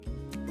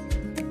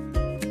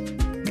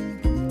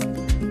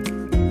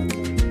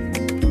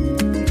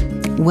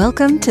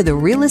Welcome to the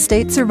Real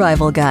Estate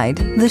Survival Guide,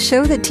 the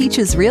show that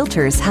teaches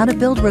realtors how to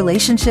build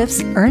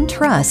relationships, earn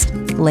trust,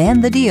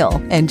 land the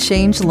deal, and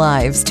change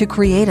lives to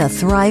create a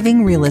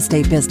thriving real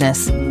estate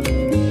business.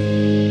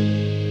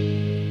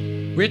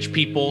 Rich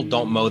people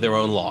don't mow their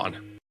own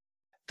lawn.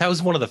 That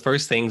was one of the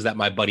first things that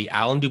my buddy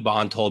Alan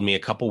Dubon told me a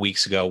couple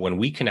weeks ago when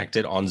we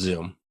connected on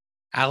Zoom.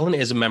 Alan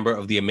is a member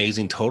of the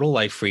amazing Total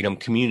Life Freedom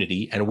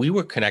community, and we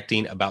were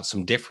connecting about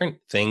some different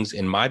things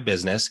in my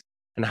business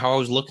and how I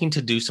was looking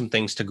to do some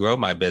things to grow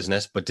my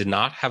business, but did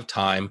not have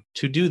time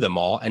to do them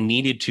all and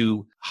needed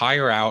to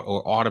hire out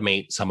or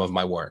automate some of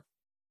my work.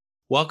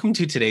 Welcome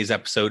to today's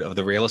episode of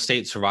the Real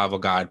Estate Survival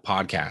Guide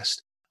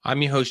podcast.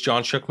 I'm your host,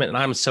 John Shookman, and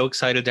I'm so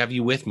excited to have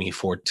you with me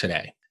for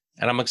today.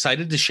 And I'm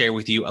excited to share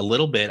with you a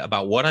little bit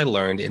about what I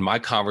learned in my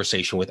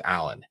conversation with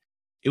Alan.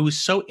 It was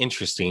so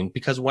interesting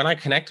because when I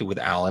connected with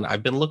Alan,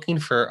 I've been looking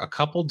for a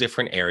couple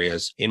different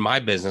areas in my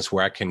business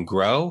where I can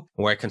grow,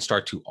 where I can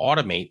start to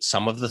automate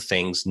some of the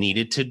things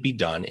needed to be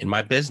done in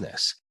my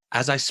business.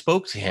 As I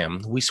spoke to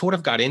him, we sort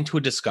of got into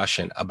a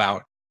discussion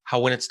about how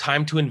when it's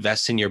time to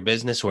invest in your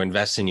business or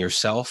invest in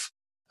yourself,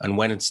 and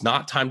when it's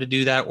not time to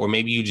do that, or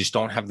maybe you just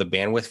don't have the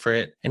bandwidth for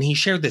it. And he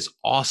shared this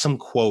awesome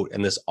quote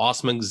and this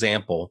awesome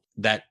example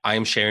that I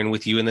am sharing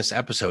with you in this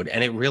episode.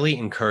 And it really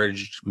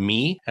encouraged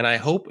me, and I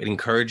hope it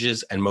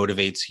encourages and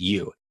motivates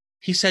you.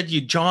 He said,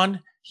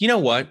 John, you know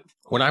what?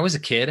 When I was a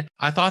kid,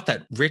 I thought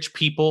that rich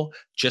people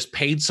just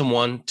paid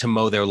someone to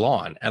mow their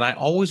lawn. And I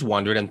always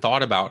wondered and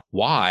thought about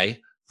why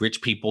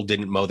rich people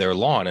didn't mow their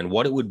lawn and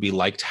what it would be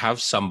like to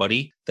have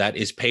somebody that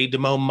is paid to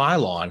mow my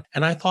lawn.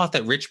 And I thought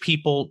that rich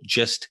people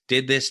just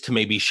did this to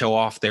maybe show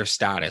off their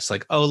status.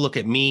 Like, oh, look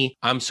at me.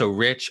 I'm so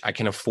rich. I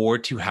can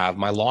afford to have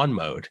my lawn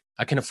mowed.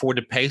 I can afford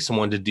to pay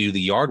someone to do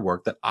the yard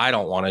work that I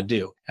don't want to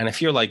do. And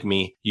if you're like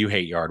me, you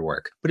hate yard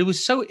work. But it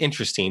was so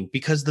interesting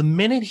because the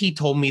minute he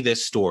told me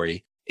this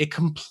story, it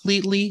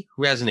completely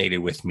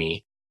resonated with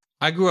me.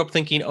 I grew up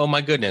thinking, oh my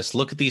goodness,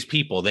 look at these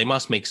people. They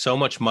must make so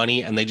much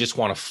money and they just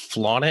want to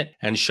flaunt it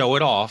and show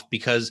it off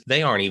because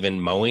they aren't even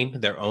mowing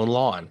their own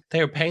lawn. They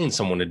are paying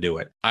someone to do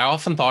it. I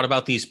often thought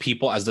about these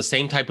people as the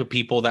same type of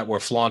people that were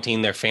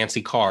flaunting their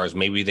fancy cars,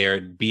 maybe their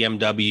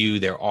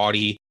BMW, their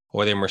Audi,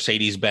 or their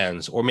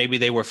Mercedes-Benz, or maybe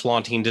they were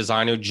flaunting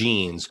designer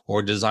jeans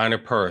or designer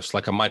purse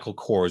like a Michael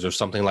Kors or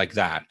something like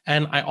that.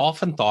 And I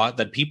often thought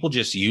that people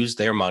just used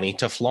their money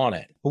to flaunt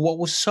it. But what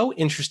was so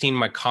interesting in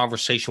my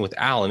conversation with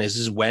Alan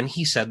is when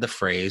he said the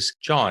phrase,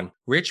 John,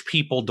 rich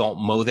people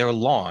don't mow their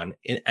lawn,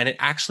 and it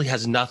actually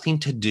has nothing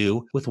to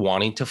do with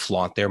wanting to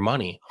flaunt their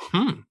money.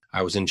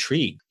 I was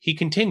intrigued. He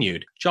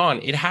continued,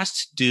 John, it has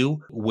to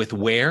do with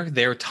where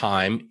their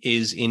time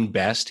is in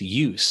best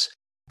use.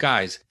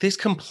 Guys, this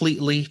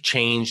completely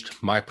changed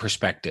my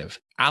perspective.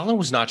 Alan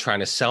was not trying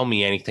to sell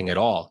me anything at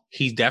all.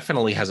 He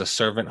definitely has a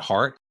servant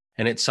heart,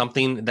 and it's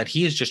something that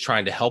he is just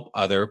trying to help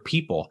other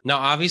people. Now,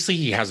 obviously,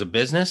 he has a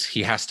business,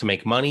 he has to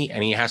make money,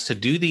 and he has to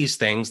do these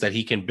things that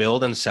he can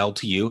build and sell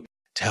to you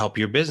to help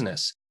your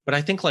business. But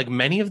I think like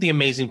many of the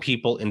amazing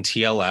people in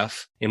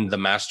TLF, in the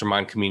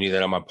mastermind community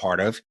that I'm a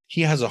part of,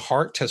 he has a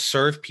heart to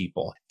serve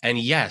people. And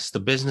yes, the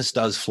business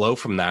does flow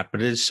from that,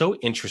 but it is so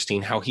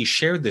interesting how he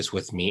shared this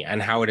with me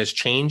and how it has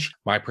changed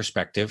my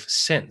perspective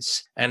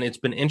since. And it's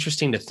been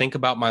interesting to think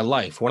about my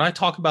life. When I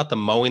talk about the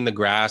mowing the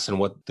grass and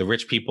what the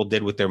rich people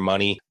did with their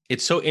money,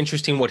 it's so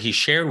interesting what he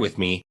shared with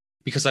me,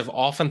 because I've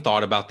often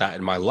thought about that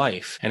in my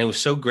life. And it was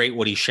so great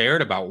what he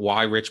shared about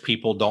why rich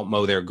people don't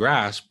mow their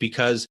grass,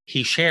 because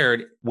he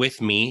shared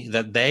with me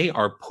that they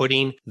are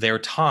putting their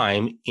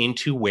time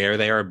into where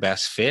they are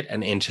best fit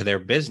and into their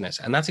business.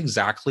 And that's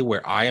exactly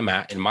where I am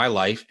at in my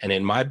life and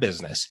in my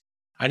business.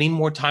 I need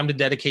more time to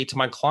dedicate to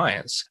my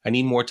clients. I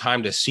need more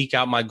time to seek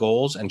out my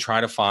goals and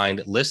try to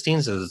find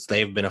listings, as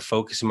they've been a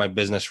focus in my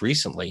business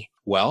recently.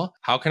 Well,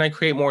 how can I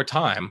create more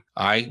time?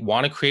 I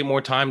want to create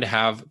more time to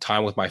have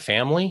time with my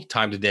family,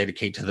 time to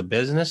dedicate to the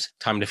business,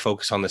 time to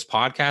focus on this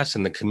podcast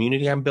and the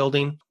community I'm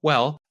building.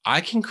 Well, I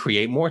can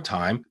create more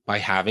time by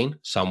having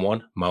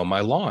someone mow my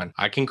lawn.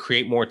 I can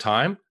create more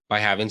time by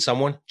having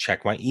someone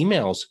check my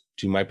emails,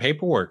 do my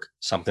paperwork,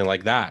 something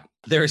like that.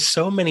 There are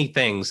so many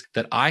things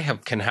that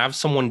can have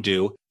someone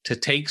do to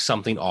take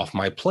something off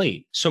my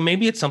plate. So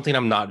maybe it's something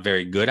I'm not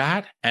very good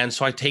at. And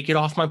so I take it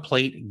off my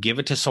plate, give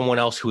it to someone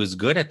else who is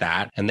good at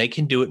that, and they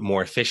can do it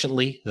more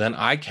efficiently than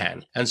I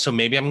can. And so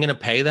maybe I'm going to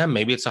pay them.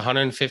 Maybe it's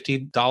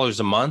 $150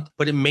 a month,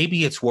 but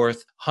maybe it's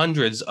worth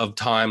hundreds of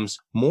times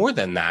more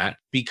than that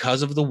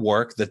because of the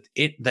work that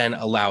it then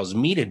allows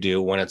me to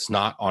do when it's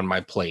not on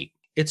my plate.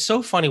 It's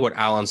so funny what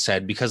Alan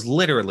said, because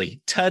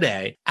literally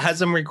today, as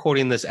I'm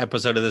recording this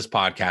episode of this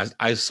podcast,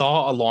 I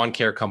saw a lawn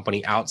care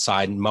company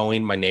outside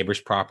mowing my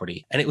neighbor's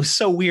property. And it was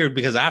so weird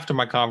because after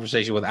my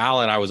conversation with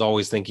Alan, I was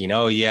always thinking,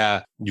 oh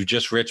yeah, you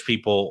just rich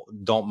people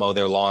don't mow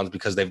their lawns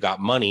because they've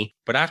got money.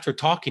 But after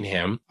talking to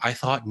him, I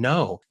thought,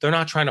 no, they're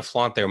not trying to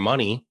flaunt their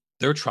money.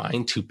 They're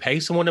trying to pay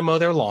someone to mow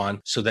their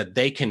lawn so that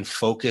they can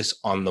focus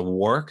on the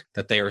work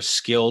that they are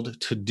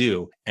skilled to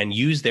do and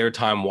use their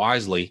time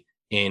wisely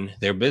in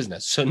their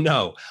business. So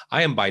no,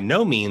 I am by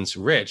no means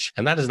rich,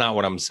 and that is not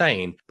what I'm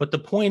saying. But the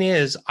point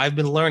is, I've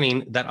been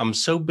learning that I'm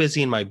so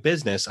busy in my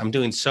business, I'm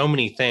doing so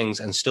many things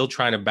and still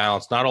trying to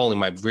balance not only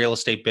my real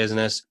estate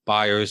business,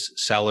 buyers,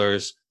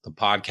 sellers, the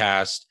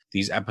podcast,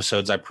 these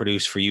episodes I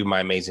produce for you,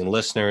 my amazing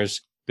listeners,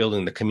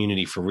 building the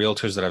community for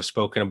realtors that I've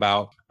spoken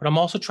about, but I'm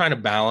also trying to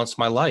balance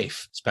my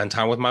life, spend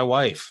time with my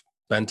wife,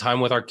 spend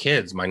time with our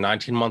kids, my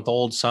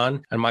 19-month-old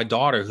son and my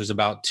daughter, who's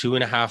about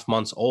 2.5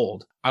 months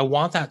old. I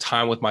want that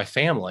time with my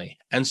family.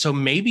 And so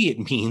maybe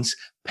it means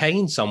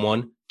paying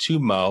someone to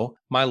mow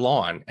my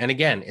lawn. And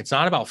again, it's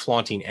not about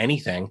flaunting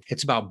anything.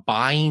 It's about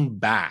buying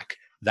back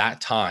that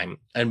time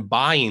and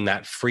buying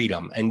that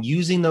freedom and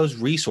using those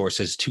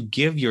resources to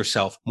give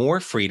yourself more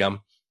freedom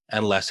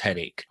and less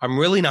headache. I'm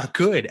really not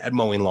good at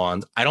mowing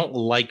lawns. I don't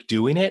like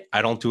doing it.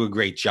 I don't do a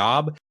great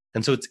job.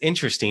 And so it's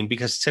interesting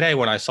because today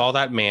when I saw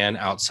that man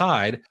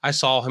outside, I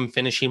saw him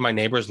finishing my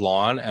neighbor's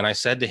lawn. And I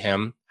said to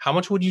him, how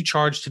much would you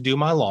charge to do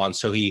my lawn?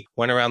 So he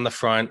went around the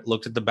front,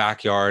 looked at the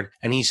backyard,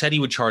 and he said he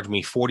would charge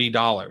me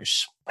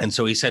 $40. And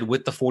so he said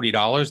with the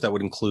 $40, that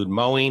would include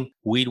mowing,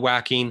 weed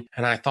whacking.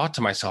 And I thought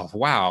to myself,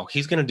 wow,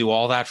 he's going to do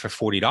all that for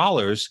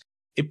 $40.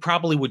 It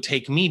probably would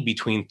take me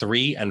between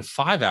 3 and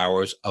 5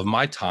 hours of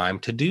my time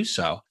to do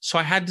so. So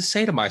I had to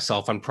say to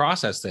myself and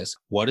process this,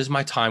 what is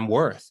my time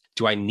worth?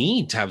 Do I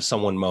need to have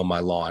someone mow my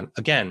lawn?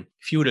 Again,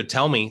 if you were to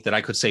tell me that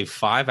I could save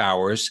 5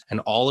 hours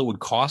and all it would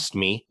cost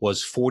me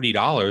was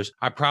 $40,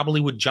 I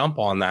probably would jump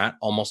on that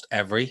almost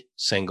every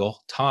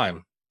single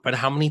time. But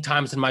how many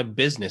times in my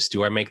business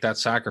do I make that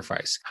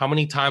sacrifice? How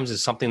many times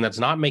is something that's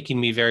not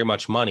making me very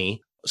much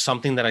money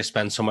something that I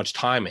spend so much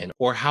time in?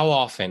 Or how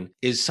often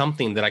is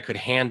something that I could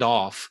hand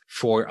off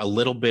for a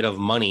little bit of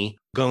money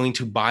going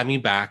to buy me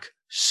back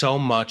so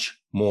much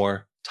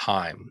more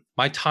time?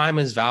 My time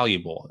is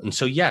valuable. And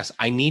so, yes,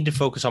 I need to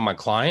focus on my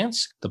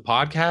clients, the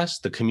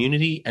podcast, the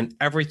community, and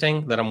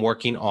everything that I'm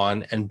working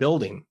on and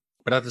building.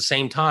 But at the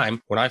same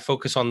time, when I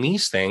focus on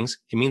these things,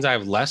 it means I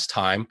have less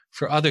time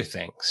for other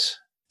things.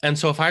 And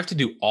so if I have to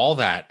do all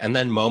that and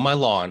then mow my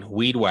lawn,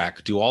 weed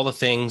whack, do all the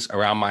things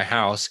around my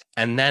house,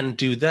 and then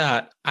do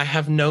that, I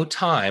have no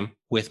time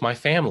with my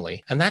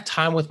family. And that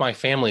time with my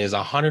family is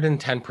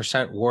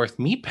 110% worth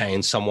me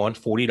paying someone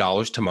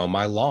 $40 to mow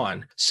my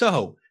lawn.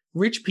 So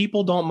rich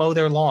people don't mow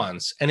their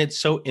lawns. And it's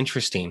so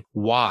interesting.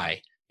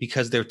 Why?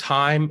 Because their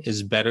time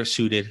is better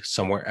suited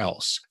somewhere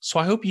else. So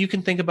I hope you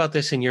can think about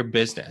this in your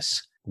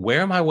business.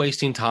 Where am I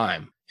wasting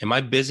time? Am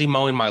I busy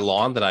mowing my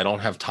lawn that I don't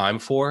have time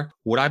for?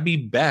 Would I be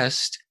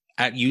best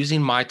at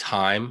using my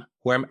time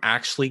where I'm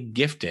actually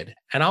gifted?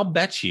 And I'll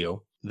bet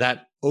you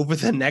that over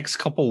the next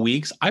couple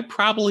weeks, I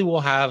probably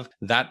will have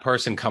that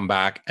person come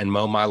back and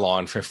mow my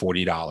lawn for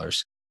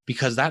 $40,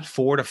 because that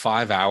 4 to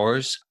 5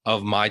 hours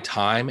of my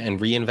time and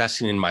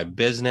reinvesting in my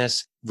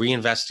business,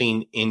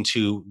 reinvesting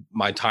into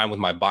my time with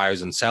my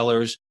buyers and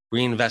sellers,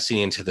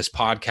 reinvesting into this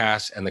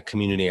podcast and the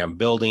community I'm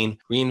building,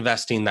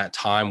 reinvesting that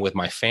time with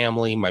my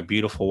family, my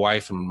beautiful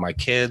wife and my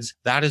kids,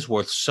 that is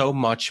worth so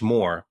much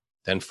more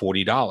than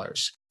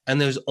 $40. And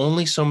there's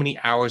only so many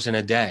hours in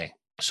a day.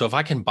 So if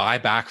I can buy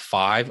back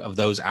 5 of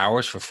those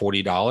hours for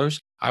 $40,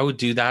 I would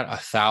do that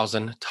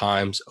 1,000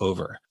 times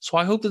over. So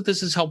I hope that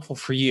this is helpful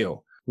for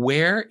you.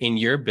 Where in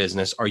your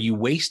business are you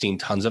wasting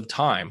tons of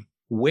time?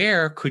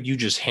 Where could you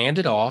just hand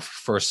it off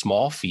for a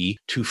small fee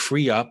to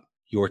free up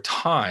your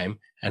time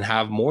and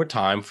have more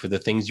time for the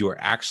things you are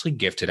actually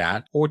gifted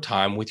at, or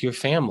time with your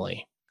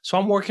family? So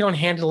I'm working on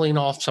handling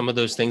off some of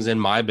those things in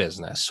my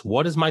business.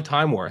 What is my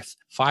time worth?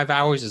 5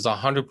 hours is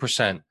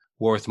 100%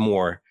 worth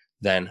more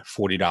than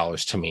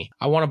 $40 to me.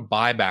 I want to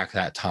buy back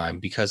that time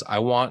because I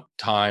want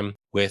time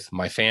with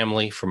my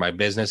family for my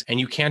business. And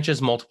you can't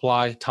just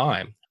multiply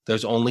time.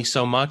 There's only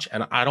so much,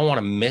 and I don't want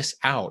to miss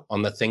out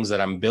on the things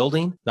that I'm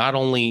building, not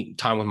only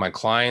time with my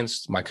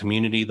clients, my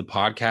community, the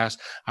podcast.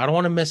 I don't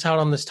want to miss out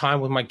on this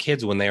time with my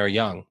kids when they are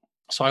young.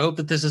 So I hope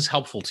that this is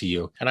helpful to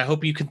you. And I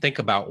hope you can think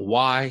about,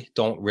 why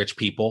don't rich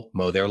people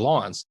mow their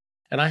lawns?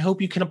 And I hope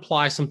you can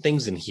apply some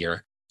things in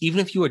here. Even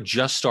if you are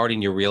just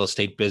starting your real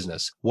estate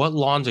business, what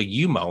lawns are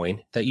you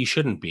mowing that you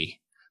shouldn't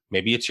be?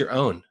 Maybe it's your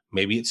own.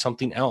 Maybe it's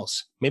something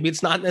else. Maybe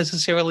it's not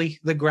necessarily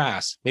the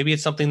grass. Maybe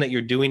it's something that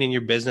you're doing in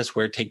your business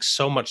where it takes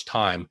so much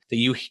time that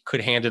you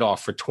could hand it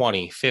off for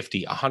 $20,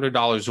 $50,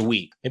 $100 a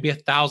week, maybe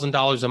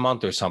 $1,000 a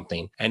month or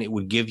something. And it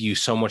would give you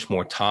so much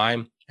more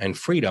time and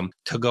freedom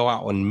to go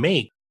out and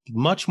make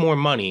much more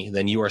money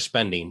than you are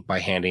spending by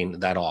handing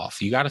that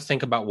off. You got to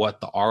think about what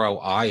the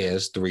ROI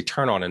is, the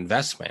return on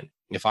investment.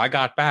 If I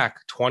got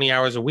back 20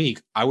 hours a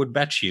week, I would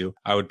bet you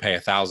I would pay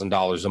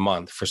 $1,000 a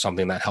month for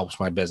something that helps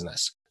my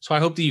business. So I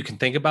hope that you can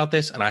think about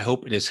this, and I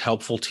hope it is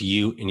helpful to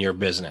you in your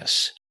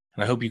business.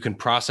 And I hope you can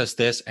process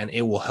this, and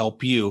it will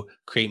help you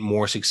create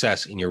more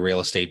success in your real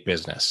estate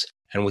business.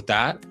 And with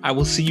that, I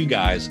will see you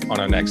guys on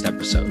our next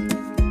episode.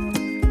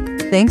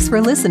 Thanks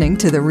for listening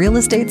to the Real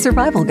Estate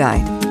Survival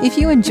Guide. If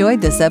you enjoyed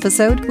this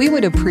episode, we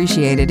would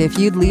appreciate it if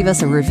you'd leave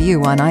us a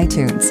review on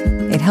iTunes.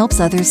 It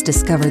helps others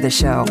discover the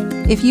show.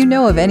 If you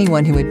know of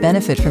anyone who would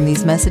benefit from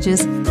these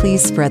messages,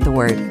 please spread the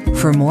word.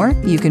 For more,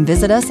 you can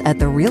visit us at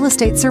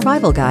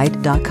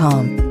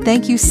therealestatesurvivalguide.com.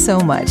 Thank you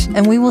so much,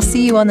 and we will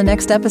see you on the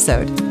next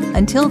episode.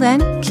 Until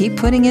then, keep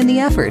putting in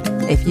the effort.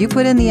 If you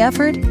put in the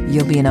effort,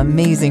 you'll be an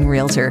amazing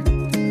realtor.